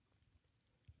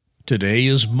Today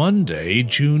is Monday,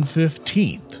 June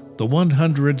 15th, the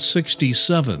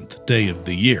 167th day of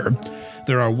the year.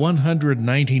 There are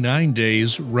 199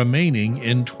 days remaining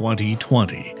in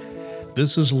 2020.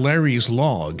 This is Larry's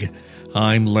Log.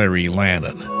 I'm Larry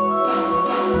Lannon.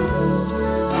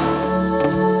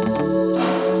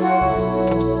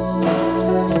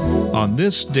 On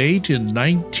this date in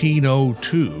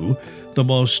 1902, the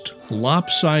most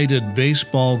lopsided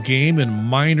baseball game in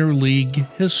minor league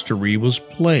history was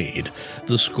played.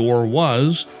 The score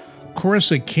was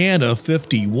Corsicana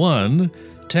 51,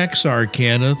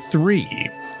 Texarkana 3.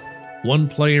 One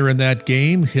player in that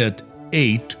game hit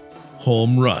 8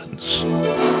 home runs.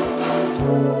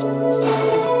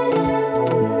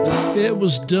 It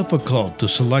was difficult to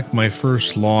select my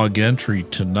first log entry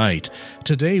tonight.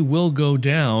 Today will go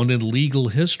down in legal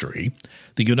history.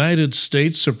 The United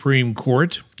States Supreme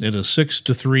Court, in a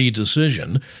 6-3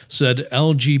 decision, said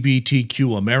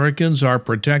LGBTQ Americans are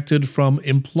protected from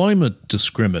employment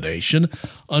discrimination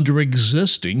under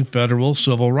existing federal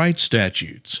civil rights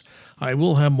statutes. I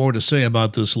will have more to say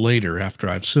about this later after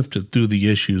I've sifted through the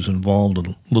issues involved in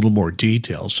a little more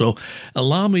detail. So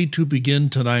allow me to begin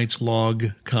tonight's log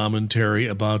commentary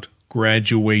about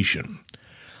graduation.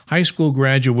 High school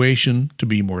graduation, to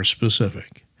be more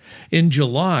specific. In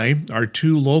July, our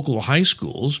two local high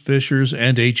schools, Fishers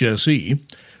and HSE,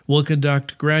 will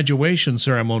conduct graduation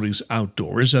ceremonies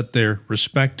outdoors at their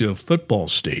respective football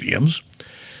stadiums.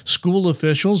 School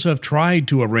officials have tried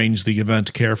to arrange the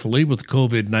event carefully with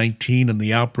COVID-19 and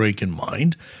the outbreak in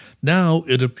mind. Now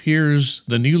it appears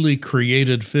the newly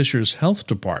created Fishers Health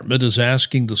Department is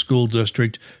asking the school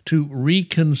district to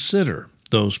reconsider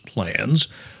those plans.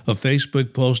 A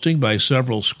Facebook posting by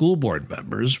several school board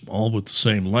members, all with the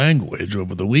same language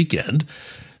over the weekend,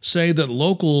 say that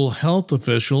local health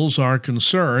officials are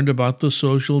concerned about the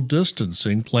social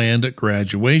distancing planned at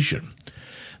graduation.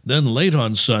 Then late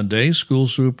on Sunday, School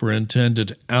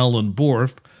Superintendent Alan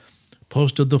Borff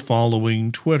posted the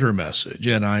following Twitter message,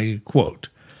 and I quote,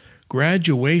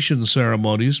 "Graduation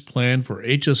ceremonies planned for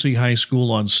HSE High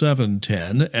School on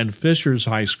 7/10 and Fishers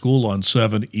High School on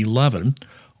 7/11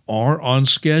 are on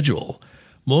schedule.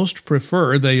 Most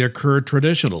prefer they occur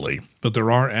traditionally, but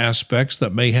there are aspects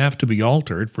that may have to be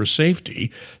altered for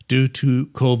safety due to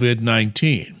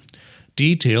COVID-19.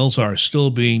 Details are still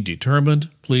being determined.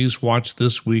 Please watch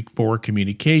this week for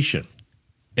communication."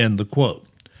 End the quote.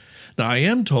 Now, I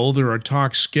am told there are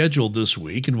talks scheduled this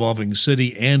week involving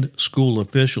city and school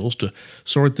officials to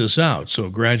sort this out, so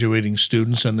graduating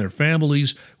students and their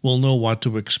families will know what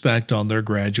to expect on their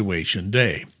graduation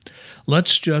day.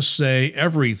 Let's just say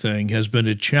everything has been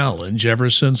a challenge ever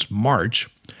since March,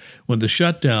 when the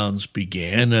shutdowns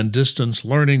began and distance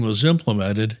learning was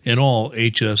implemented in all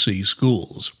HSE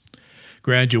schools.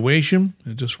 Graduation,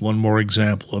 just one more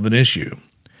example of an issue.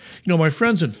 My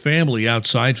friends and family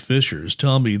outside Fishers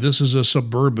tell me this is a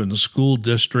suburban school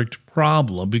district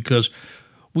problem because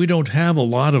we don't have a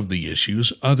lot of the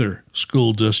issues other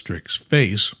school districts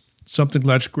face. Something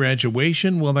like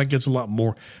graduation, well, that gets a lot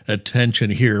more attention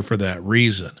here for that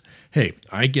reason. Hey,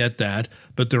 I get that,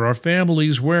 but there are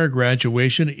families where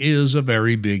graduation is a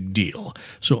very big deal.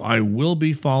 So I will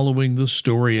be following the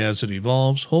story as it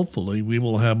evolves. Hopefully, we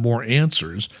will have more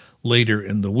answers later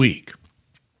in the week.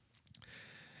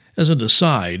 As an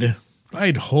aside,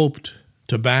 I'd hoped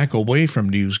to back away from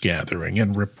news gathering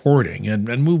and reporting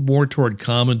and move more toward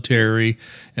commentary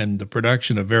and the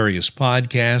production of various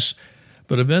podcasts,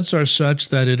 but events are such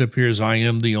that it appears I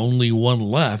am the only one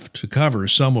left to cover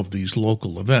some of these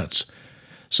local events.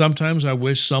 Sometimes I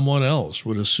wish someone else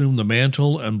would assume the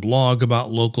mantle and blog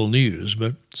about local news,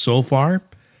 but so far,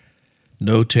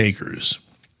 no takers.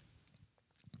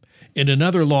 In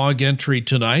another log entry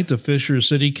tonight, the Fishers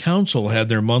City Council had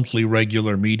their monthly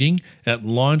regular meeting at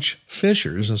Launch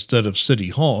Fishers instead of City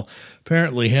Hall.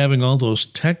 Apparently having all those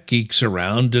tech geeks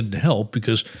around didn't help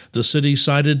because the city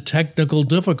cited technical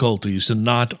difficulties in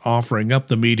not offering up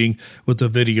the meeting with a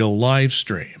video live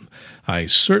stream. I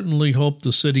certainly hope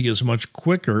the city is much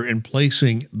quicker in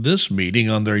placing this meeting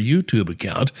on their YouTube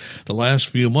account. The last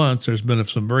few months, there's been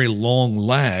some very long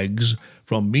lags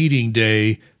from meeting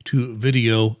day to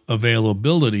video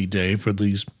availability day for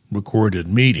these recorded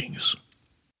meetings.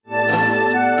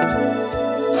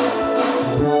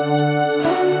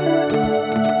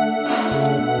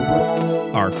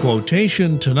 Our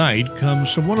quotation tonight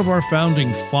comes from one of our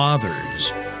founding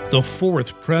fathers, the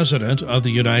fourth President of the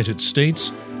United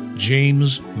States,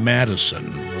 James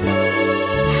Madison.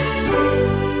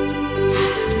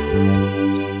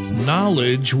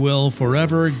 Knowledge will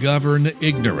forever govern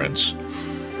ignorance,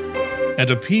 and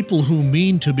a people who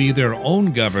mean to be their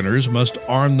own governors must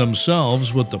arm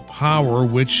themselves with the power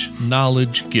which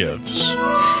knowledge gives.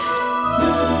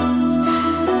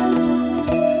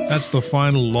 That's the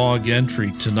final log entry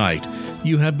tonight.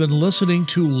 You have been listening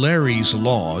to Larry's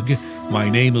Log. My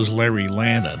name is Larry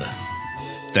Lannon.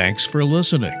 Thanks for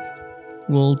listening.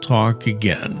 We'll talk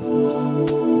again.